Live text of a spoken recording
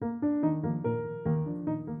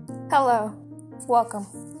Hello, welcome.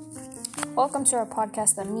 Welcome to our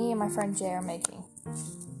podcast that me and my friend Jay are making.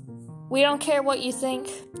 We don't care what you think.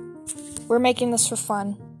 We're making this for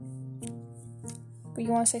fun. But you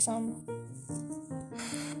want to say something?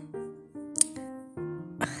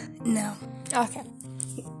 No. Okay.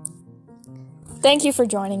 Thank you for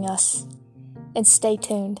joining us, and stay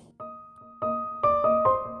tuned.